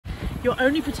You're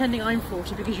only pretending I'm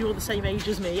 40 because you're the same age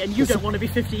as me and you don't want to be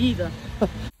 50 either.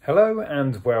 Hello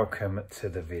and welcome to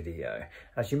the video.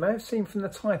 As you may have seen from the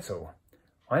title,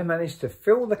 I managed to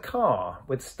fill the car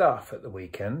with stuff at the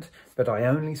weekend, but I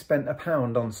only spent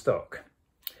 £1 on stock.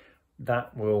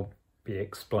 That will be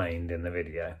explained in the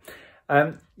video.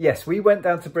 Yes, we went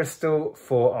down to Bristol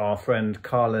for our friend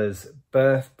Carla's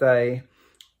birthday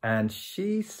and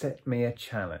she set me a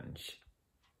challenge.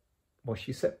 Well,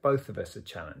 she set both of us a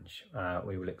challenge.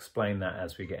 We will explain that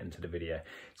as we get into the video.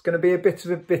 It's going to be a bit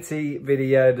of a bitty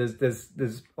video.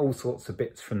 There's all sorts of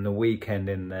bits from the weekend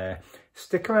in there.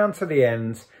 Stick around to the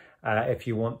end if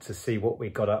you want to see what we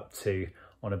got up to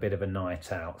on a bit of a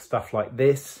night out. Stuff like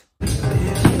this.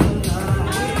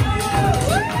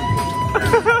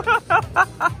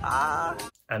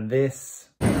 And this.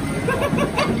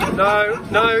 No,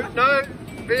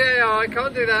 VAR, I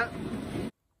can't do that.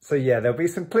 So yeah, there'll be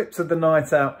some clips of the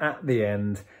night out at the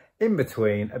end, in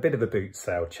between, a bit of a boot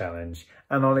sale challenge,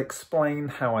 and I'll explain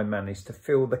how I managed to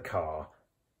fill the car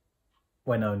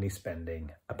when only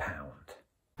spending £1.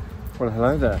 Well,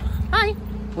 hello there. Hi.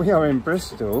 We are in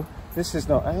Bristol. This is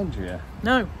not Andrea.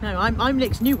 No, I'm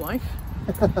Nick's new wife.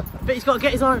 But he's got to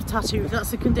get his arms tattooed.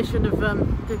 That's the condition of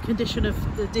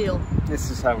the deal. This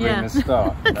is how rumours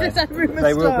start. This is how rumours start.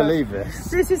 They will believe this.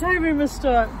 This is how rumours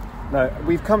start. No,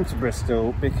 we've come to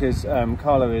Bristol because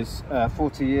Carla is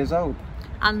 40 years old.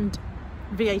 And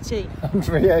VAT. And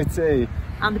VAT.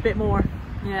 And a bit more.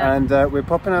 Yeah. And we're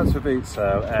popping out to a boot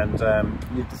sale and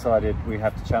you've decided we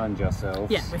have to challenge ourselves.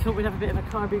 Yeah, we thought we'd have a bit of a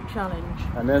car boot challenge.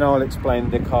 And then I'll explain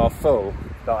the car full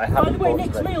that I haven't. By the way,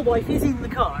 Nick's male wife is in the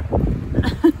car.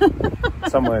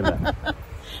 Somewhere in there.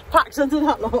 Packed under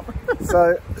that lot.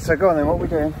 So go on then, what are we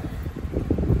doing?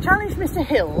 Challenge Mr.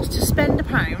 Hills to spend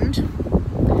 £1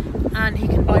 and he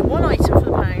can buy one item for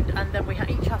the £1 and then we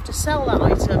each have to sell that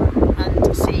item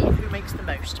and see who makes the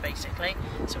most, basically.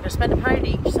 So we're going to spend £1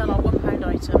 each, sell our £1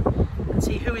 item and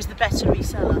see who is the better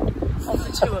reseller of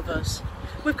the two of us.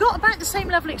 We've got about the same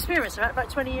level of experience, about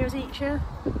 20 years each, yeah?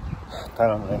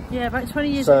 Apparently. Yeah, about 20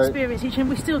 years of experience each and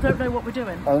we still don't know what we're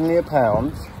doing. Only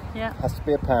 £1. Yeah. Has to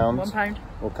be £1. £1.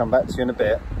 We'll come back to you in a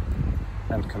bit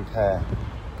and compare.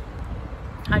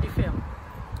 How do you feel?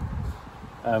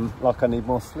 Like I need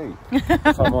more sleep,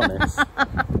 if I'm honest.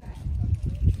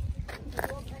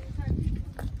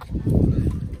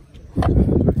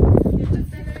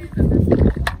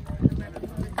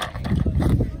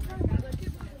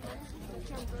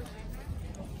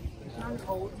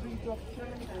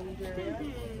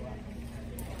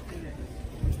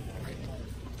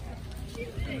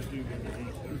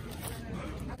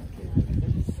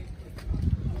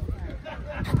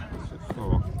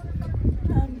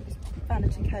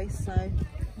 Vanity case, so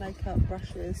makeup,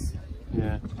 brushes.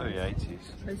 Yeah, very 80s.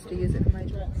 Supposed to use it for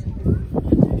major acts.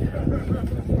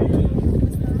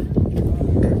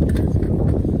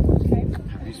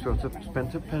 Have you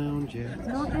spent £1 yet?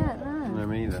 Not yet, no. No,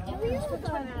 me either.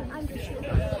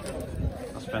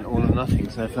 I spent all or nothing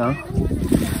so far.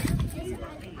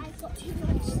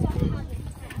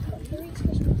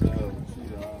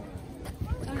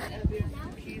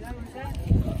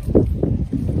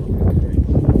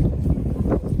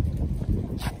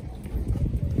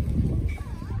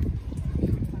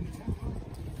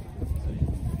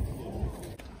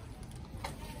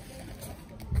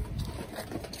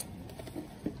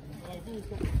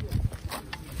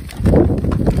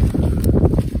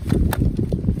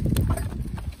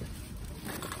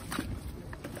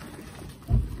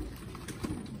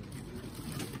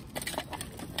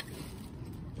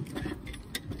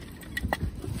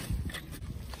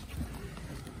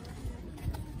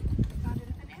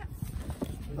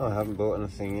 Oh, I haven't bought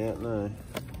anything yet, no. No,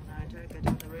 don't go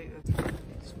down the route of...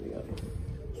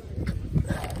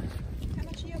 How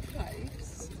much are your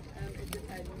clothes? It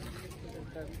depends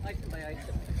item by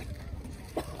item.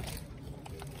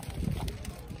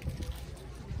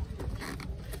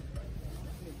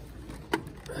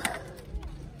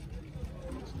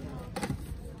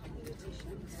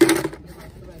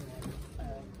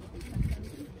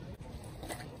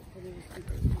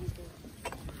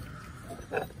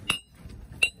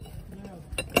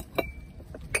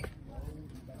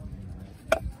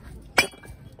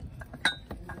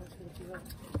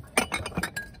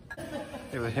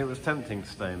 It was tempting to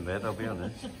stay in bed, I'll be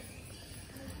honest.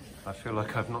 I feel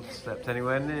like I've not slept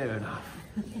anywhere near enough.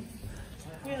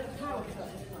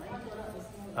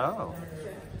 Oh.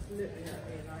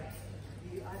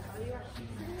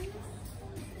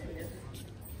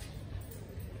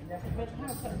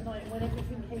 When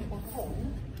everything came back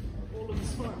on, all of the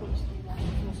smart watches came back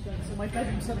and so my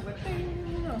bedroom suddenly went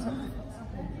bing. I was like,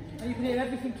 And you can hear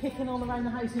everything kicking all around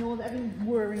the house and all everything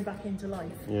whirring back into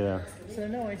life. Yeah. So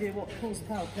no idea what caused the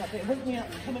power. That bit woke me up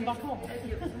coming back on.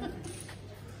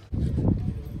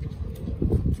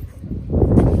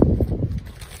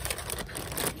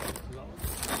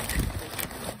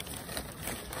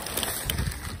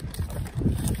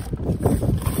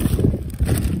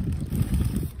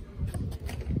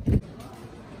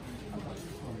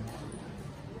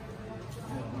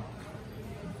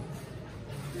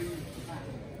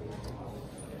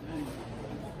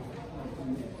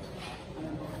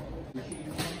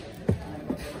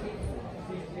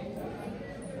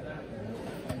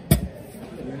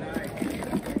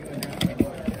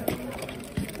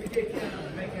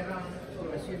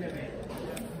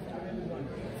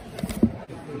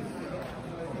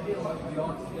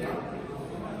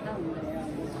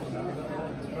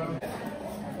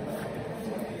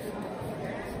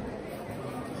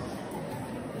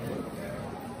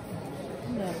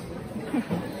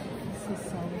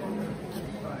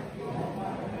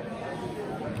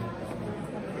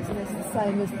 So it's the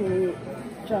same as the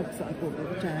jugs that I bought the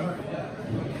other day.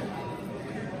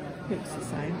 Looks the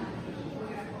same.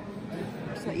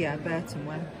 It's like, yeah, Burton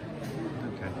one.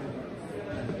 Okay.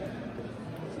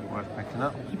 Is it worth picking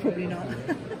up? Probably not.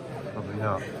 Probably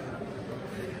not.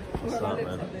 What's Well, I that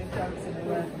looked then? at the jugs and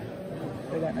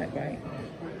they weren't that great.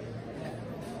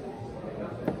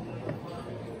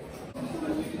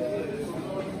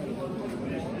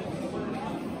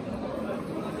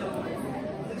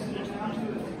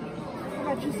 How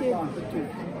much is it? £3.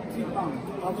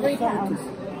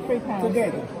 £3.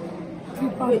 Together.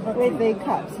 With the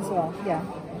cups as well, yeah.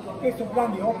 It's a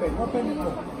brandy open it.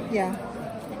 Yeah.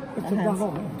 It's a And hands.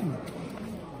 brandy open.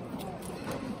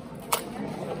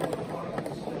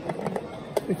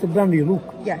 It's a brandy look.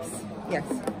 Yes, yes.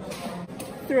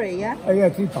 3, yeah? Yeah,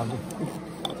 £3.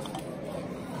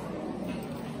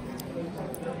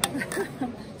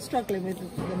 Struggling with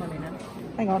the money now.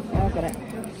 Hang on, oh, I've got it.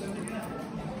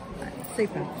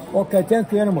 Super. Okay,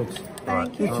 thank you very much.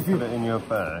 Thank you. I'll put it in your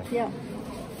bag. Yeah.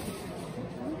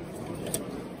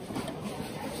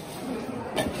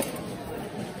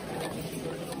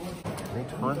 I need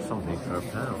to find something for £1.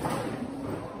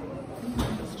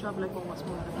 Struggling for what's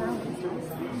more than £1 these days.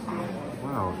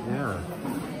 Wow, yeah.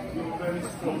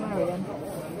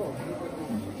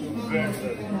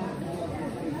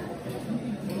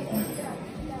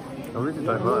 I really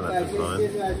don't like that design.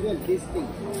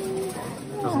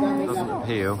 Doesn't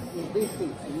appeal.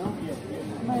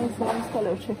 Nice one, it's got a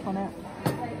little chip on it.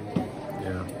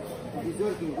 Yeah.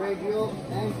 Radio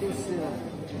and this.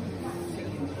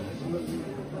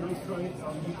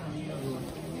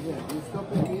 Yeah, you stop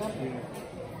it here.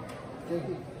 Take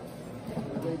it.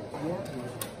 Right here.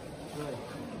 Right.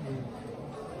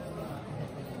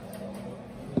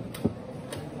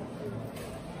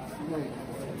 Right.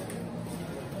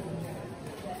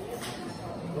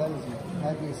 Where is it?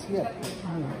 That is here.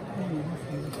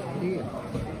 Here.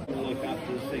 Look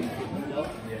after the things that we've got.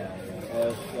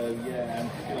 So yeah, and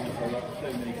because I've got so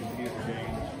many computer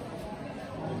games,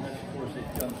 and of course it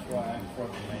jumps right out in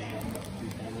front of me and not too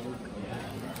bored,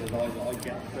 because I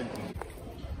get plenty.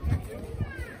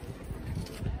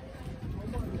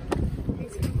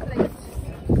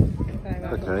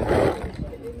 Okay.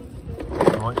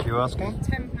 How much are you asking? £10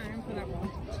 for that one.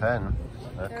 10.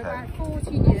 They're Okay. about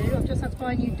 40 new. I've just had to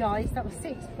buy new dice. That was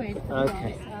 £6 for the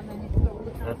Okay. dice, and then you've got all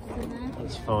the cards in there.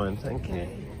 That's fine, thank you.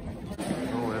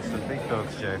 Oh, there's some big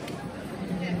dogs, Jeff.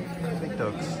 Big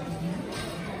dogs.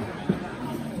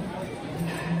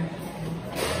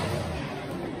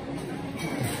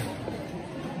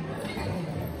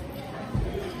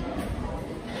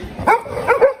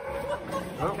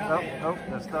 Oh,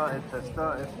 they've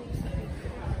started.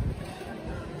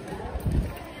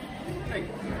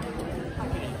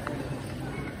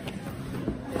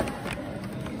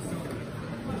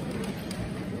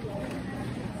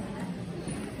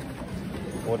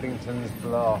 Waddington's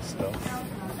Blast Off.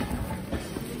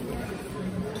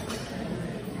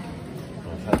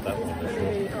 I've had that one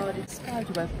before. It's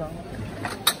spiderweb bark.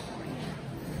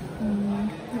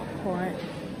 Not quite.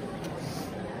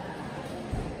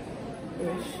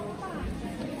 Ish.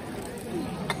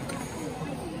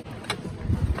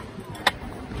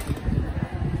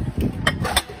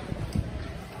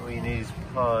 All you need is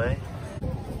pie. Oh,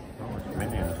 there's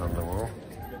minions on the wall.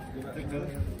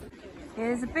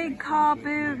 Here's a big car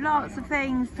boot, lots of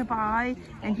things to buy.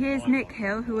 And here's Nick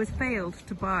Hill, who has failed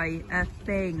to buy a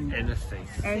thing. Anything.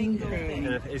 Anything.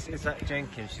 It's that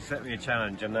Jenkins, she set me a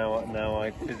challenge and now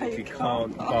I physically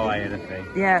can't buy anything.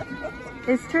 Yeah,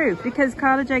 it's true, because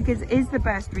Carla Jenkins is the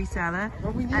best reseller.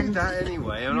 Well, we need that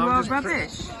anyway. And You are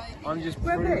rubbish. I'm just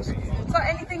Rubbish. proving it. Got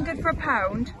anything good for a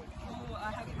pound?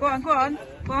 Go on, go on.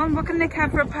 Go on, what can Nick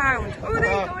have for a pound? Oh, there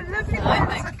you go, a lovely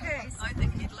pencil case. I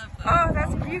think he'd love that. Oh,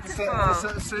 that's beautiful. Does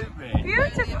that suit me?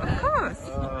 Beautiful, of course.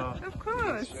 Of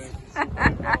course.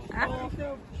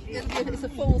 It's a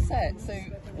full set, so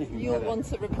you'll want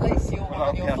to replace your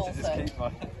full set.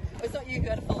 Oh, it's not you who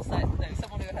had a full set, no,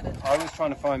 someone who had a... I was trying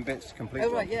to find bits to complete.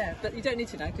 Oh right, yeah, but you don't need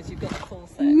to now because you've got the full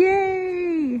set.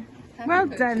 Yay! Well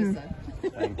Happy done.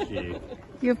 purchase, Thank you.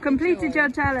 You've completed your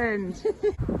challenge.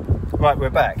 Right, we're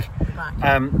back.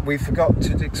 We forgot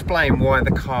to explain why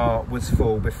the car was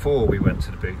full before we went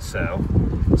to the boot sale.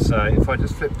 So if I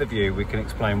just flip the view, we can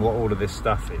explain what all of this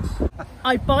stuff is.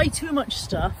 I buy too much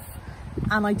stuff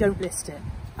and I don't list it.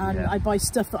 And I buy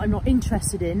stuff that I'm not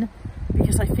interested in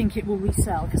because I think it will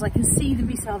resell, because I can see the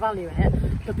resale value in it,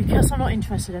 but because I'm not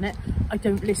interested in it, I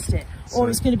don't list it. Or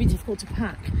it's going to be difficult to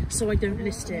pack, so I don't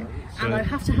list it. And I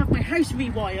have to have my house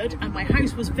rewired, and my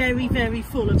house was very, very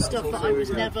full of stuff that I was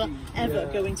never, ever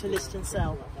going to list and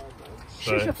sell.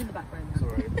 Shush up in the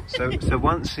background. So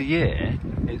once a year,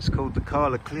 it's called the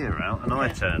Carla Clear Out, and I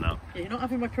turn up. Yeah, you're not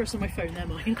having my purse on my phone there,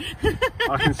 mine.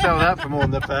 I can sell that for more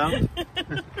than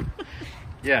 £1.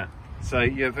 Yeah. So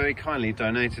you very kindly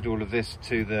donated all of this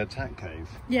to the Tack Cave.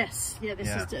 Yes, yeah, this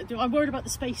is... I'm worried about the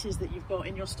spaces that you've got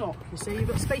in your stock, you see. You've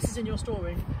got spaces in your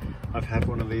storeroom. I've had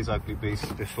one of these ugly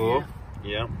beasts before.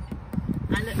 Yeah.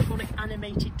 An electronic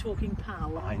animated talking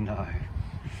pal. I know.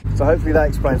 So hopefully that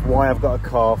explains why I've got a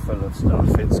car full of stuff.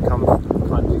 It's come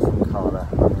kindly from Carla.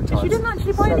 Because you didn't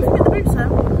actually buy anything at the boot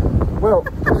sale. Well,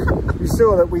 you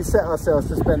saw that we set ourselves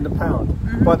to spend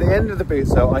 £1. By the end of the boot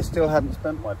sale, I still hadn't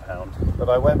spent my £1, but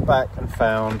I went back and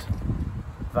found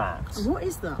that. What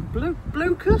is that?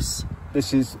 Blocus?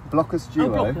 This is Blockers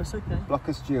Duo. Oh, Blockers, okay.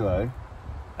 Blockers Duo.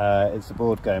 It's a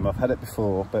board game. I've had it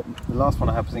before, but the last one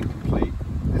I had was incomplete.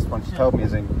 This one she told me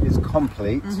is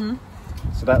complete.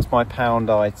 So that's my £1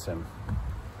 item.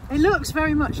 It looks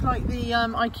very much like the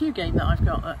IQ game that I've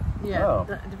got.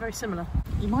 They're very similar.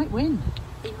 You might win.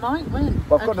 You might win.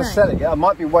 Well, I've got to sell it. Yeah, I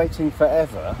might be waiting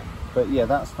forever, but yeah,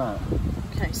 that's that.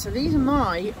 Okay, so these are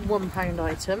my £1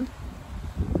 item.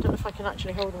 I don't know if I can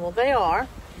actually hold them all. They are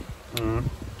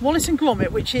Wallace and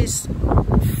Gromit, which is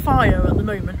fire at the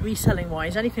moment, reselling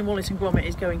wise. Anything Wallace and Gromit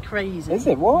is going crazy. Is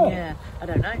it? Why? Yeah, I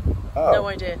don't know. No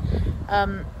idea.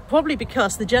 Probably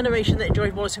because the generation that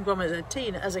enjoyed Wallace and Gromit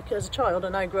as a child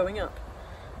are now growing up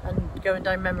and going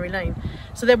down memory lane.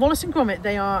 So they're Wallace and Gromit.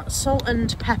 They are salt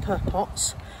and pepper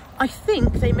pots. I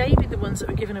think they may be the ones that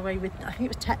were given away with, I think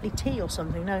it was Tetley tea or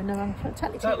something. No,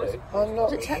 Tetley tea was. I'm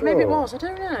not sure. Maybe it was, I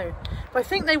don't know. But I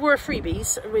think they were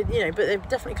freebies, with, but they're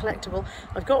definitely collectible.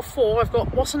 I've got 4. I've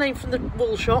got, what's the name from the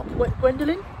wool shop?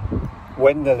 Gwendolyn,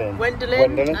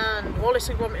 and Wallace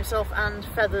and Gromit himself, and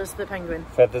Feathers the penguin.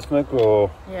 Feathers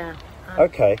McGraw. Yeah.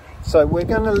 Okay, so we're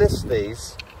going to list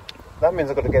these. That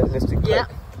means I've got to get it listed quick. Yeah.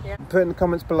 Put in the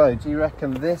comments below, do you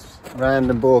reckon this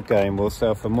random board game will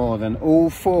sell for more than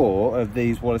all 4 of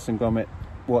these Wallace and Gromit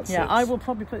what's-its? Yeah, I will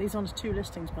probably put these onto 2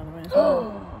 listings, by the way, as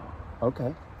well.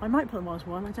 Okay. I might put them on as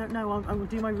 1, I don't know. I will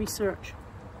do my research.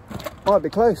 Might be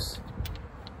close.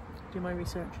 Do my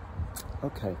research.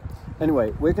 Okay.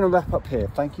 Anyway, we're going to wrap up here.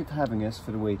 Thank you for having us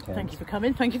for the weekend. Thank you for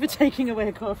coming. Thank you for taking away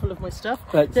a car full of my stuff.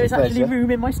 There's actually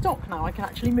room in my stock now. I can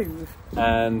actually move.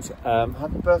 And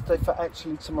happy birthday for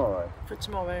actually tomorrow. For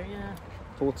tomorrow, yeah.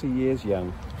 40 years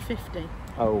young. 50.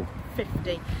 Oh.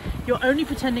 50. You're only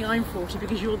pretending I'm 40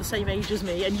 because you're the same age as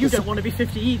me and you don't want to be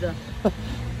 50 either.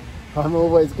 I'm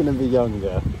always going to be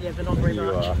younger. Yeah, but not very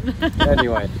much.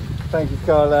 Anyway, thank you,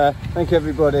 Carla. Thank you,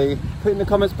 everybody. Put in the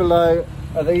comments below,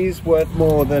 are these worth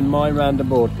more than my random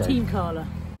board game? Team Carla.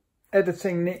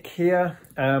 Editing Nick here.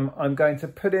 I'm going to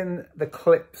put in the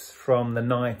clips from the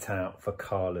night out for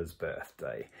Carla's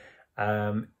birthday.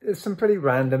 There's some pretty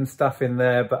random stuff in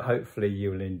there, but hopefully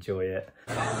you'll enjoy it.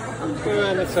 Go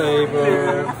around the table.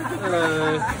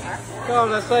 Hello.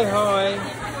 Carla, say hi.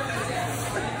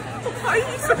 Why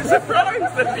are you so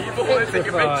surprised that people want to take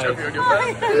a picture of you on your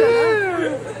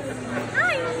birthday?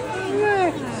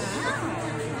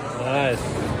 Nice.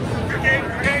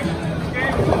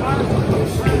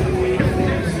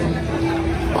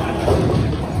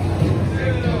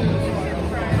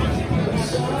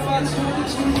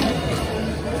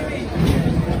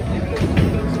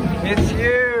 It's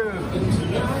you.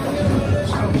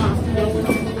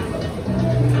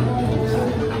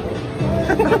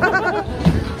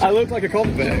 I look like a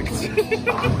convict.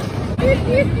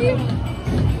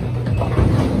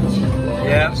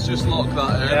 Yeah. Let's just lock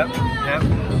that in. Yep. Yep.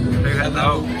 Who had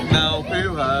that? Now,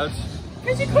 who had?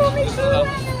 Did you call me Shauna?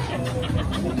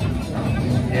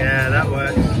 Yeah, that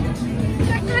works.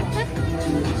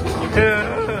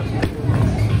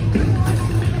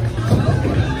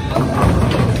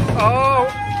 Oh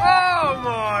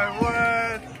my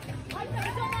word!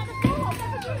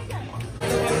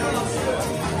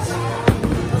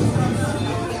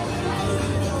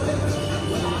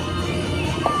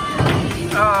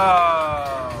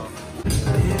 Oh.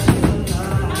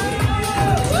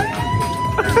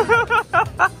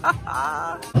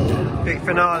 Big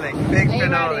finale, big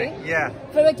finale. Ready? Yeah.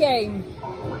 For the game.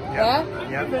 Yeah. Yeah?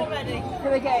 Yeah. Ready. For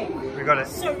the game. We got it.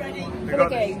 So ready. We got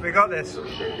this. We got this.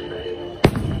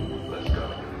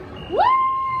 Woo!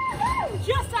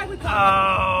 Just how we got.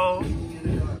 Oh.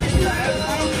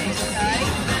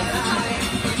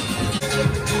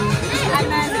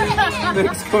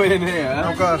 Nick's coming in here.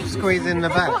 I've got to squeeze in the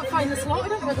back. I can't find the slot. I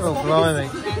don't know where the Oh, slot blimey.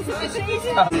 is. It's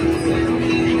easy.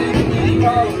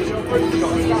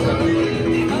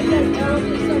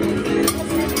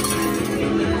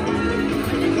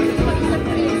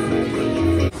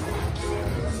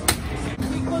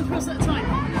 One cross at a time.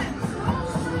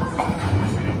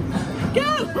 Go!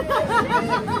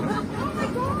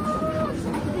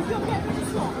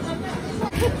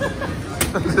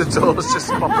 The door's just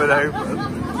popping open.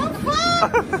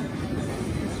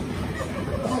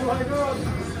 Oh my god.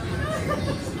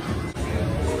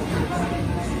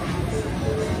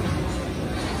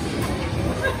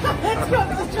 Let's go.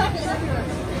 There's a jacket everywhere.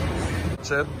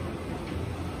 Chip.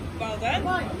 Well done.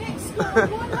 Right, next score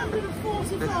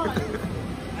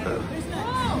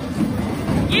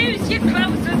 145. Use your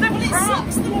clothes as a prop. It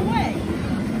sucks them away.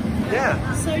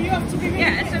 Yeah. So you have to be really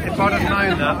careful. If I'd have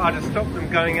known that, I'd have stopped them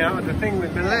going out of the thing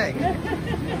with my leg.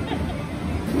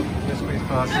 Just squeeze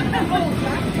past. Cover the hole,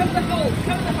 Jack. Cover the hole.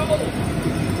 Cover the hole.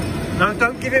 No,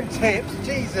 don't give him tips.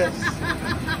 Jesus.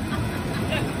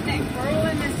 Nick, we're all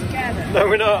in this together. No,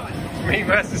 we're not. Me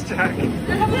versus Jack. Cover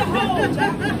the hole,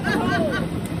 Jack. Cover the hole.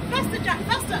 Faster, Jack.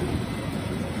 Faster.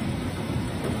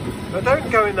 They don't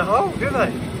go in the hole, do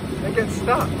they? They get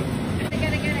stuck.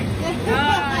 Get it.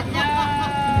 Oh, no.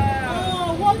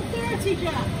 Oh, 130,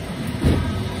 Jack.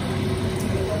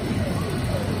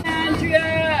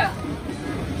 Andrea!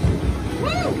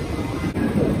 Woo!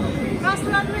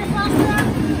 Faster, Andrea, faster.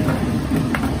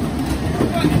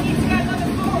 Right, you need to go another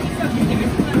ball. You have to give it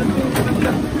another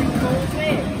ball. Balls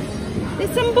in.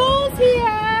 There's some balls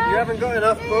here! You haven't got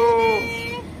enough balls.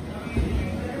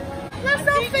 That's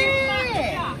not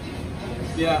fair!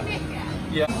 Yeah.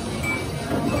 Yeah.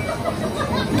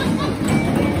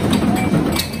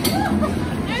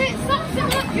 No, it's something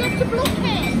that you have to block it.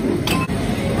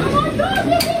 Oh my god,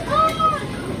 look at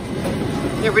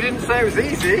that! Yeah, we didn't say it was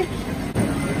easy.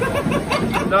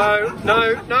 No.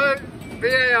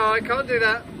 VAR, I can't do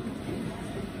that.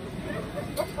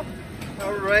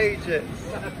 Outrageous.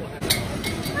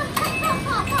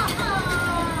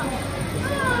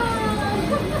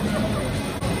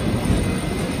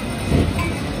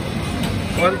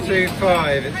 One, 2,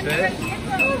 5, it says.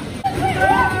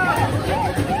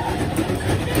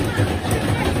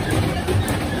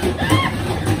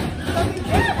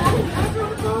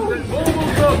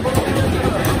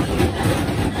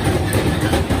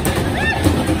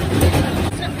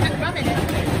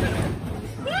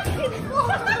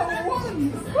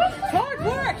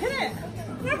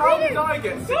 How did I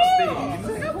get 16?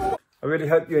 I really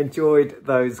hope you enjoyed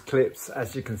those clips.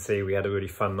 As you can see, we had a really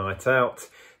fun night out.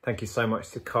 Thank you so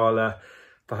much to Carla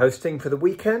for hosting for the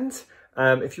weekend.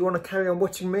 If you want to carry on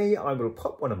watching me, I will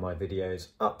pop one of my videos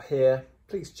up here.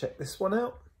 Please check this one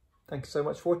out. Thank you so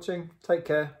much for watching. Take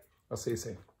care. I'll see you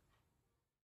soon.